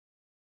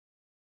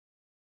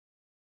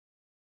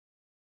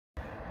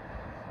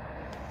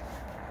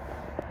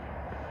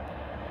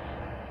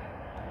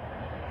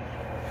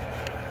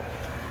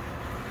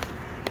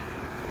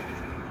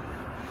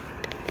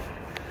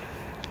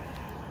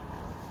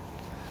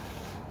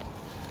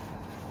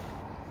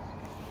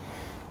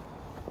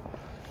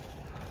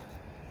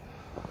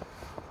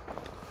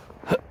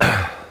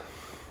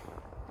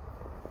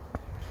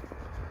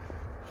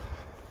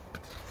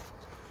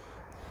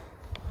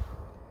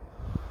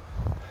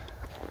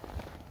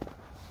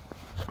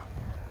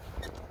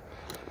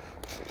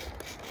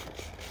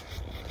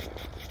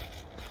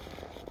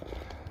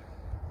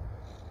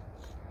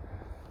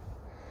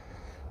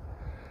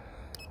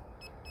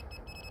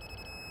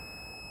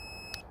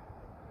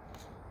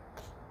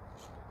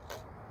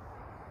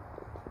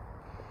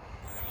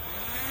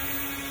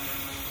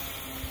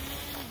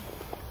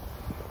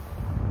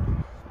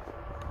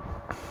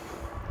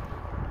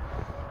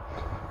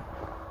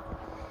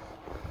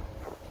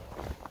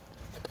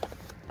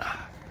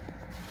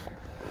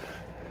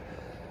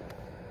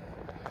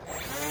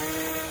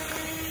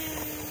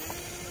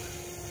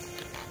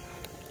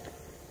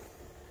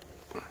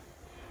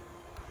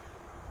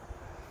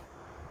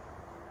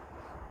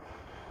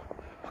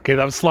Okay,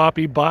 that was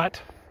sloppy,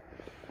 but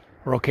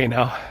we're okay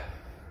now.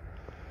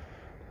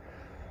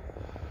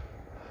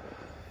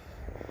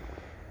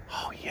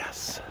 Oh,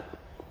 yes.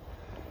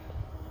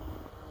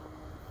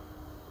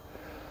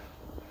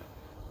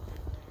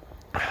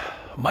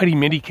 Mighty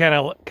Mini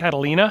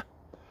Catalina.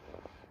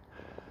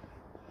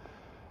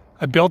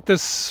 I built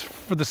this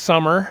for the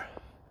summer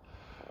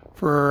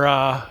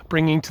for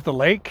bringing to the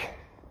lake.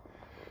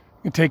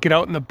 You take it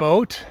out in the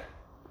boat,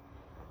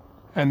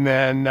 and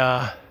then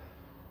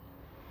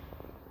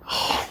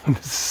oh,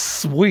 this is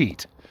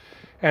sweet.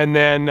 And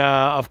then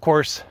of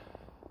course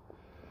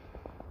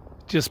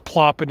just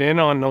plop it in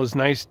on those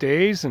nice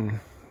days and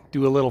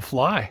do a little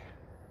fly.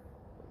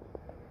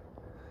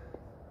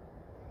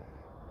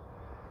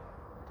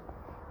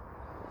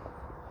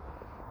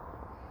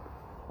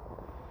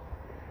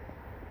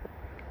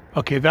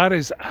 Okay, that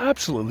is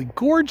absolutely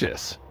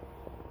gorgeous,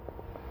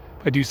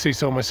 if I do say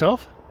so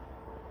myself.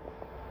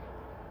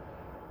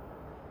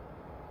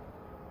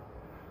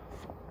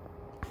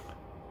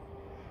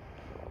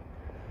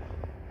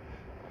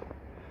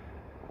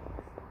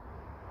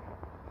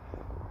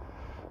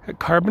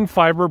 Carbon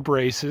fiber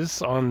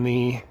braces on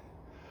the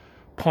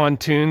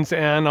pontoons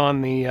and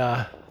on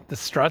the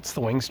struts,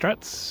 the wing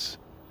struts.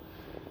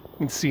 You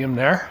can see them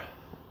there.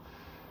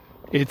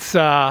 It's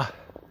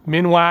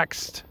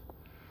min-waxed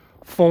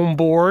foam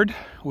board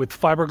with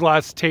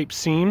fiberglass tape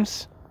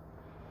seams.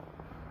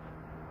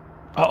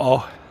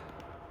 Uh-oh.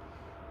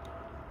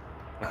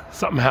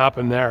 Something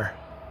happened there.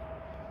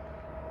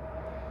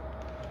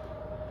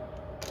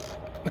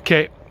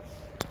 Okay.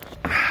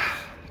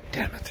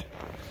 Damn it.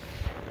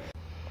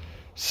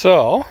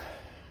 So,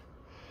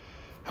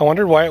 I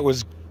wondered why it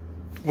was,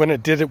 when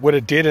it did what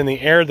it did in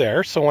the air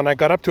there. So when I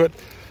got up to it,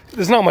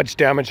 there's not much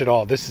damage at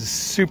all. This is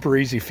super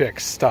easy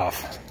fix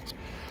stuff.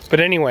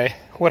 But anyway,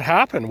 what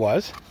happened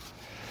was,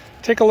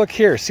 take a look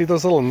here. See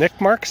those little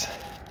nick marks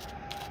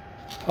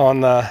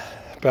on the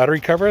battery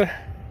cover?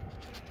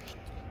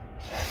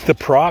 The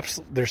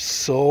props, there's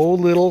so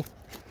little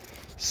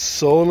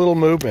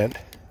movement.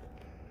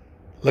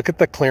 Look at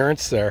the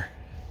clearance there.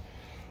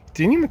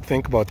 Didn't even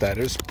think about that.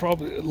 It was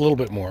probably a little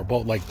bit more,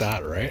 about like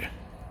that, right?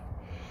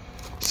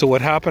 So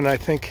what happened, I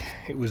think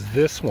it was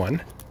this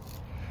one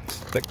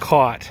that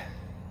caught.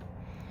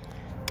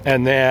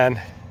 And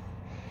then,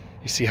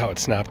 you see how it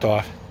snapped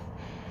off.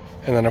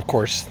 And then of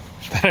course,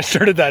 then I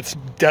started that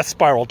death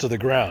spiral to the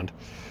ground.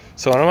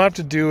 So what I'm gonna have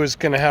to do is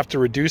gonna have to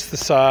reduce the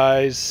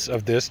size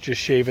of this,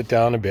 just shave it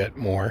down a bit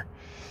more.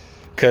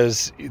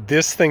 Because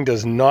this thing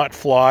does not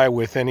fly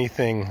with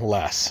anything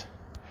less.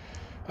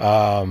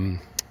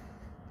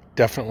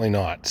 Definitely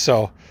not.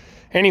 So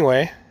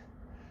anyway,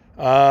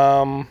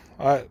 I'm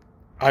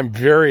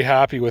very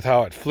happy with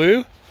how it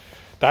flew.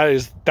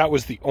 That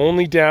was the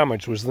only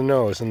damage, was the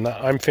nose, and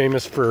I'm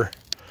famous for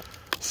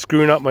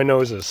screwing up my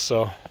noses.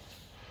 So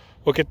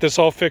we'll get this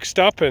all fixed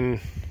up,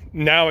 and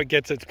now it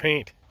gets its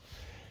paint.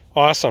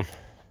 Awesome.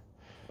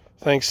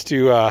 Thanks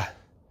to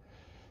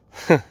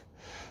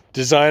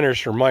designers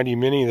for Mighty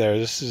Mini there.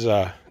 This is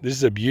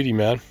a beauty,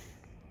 man.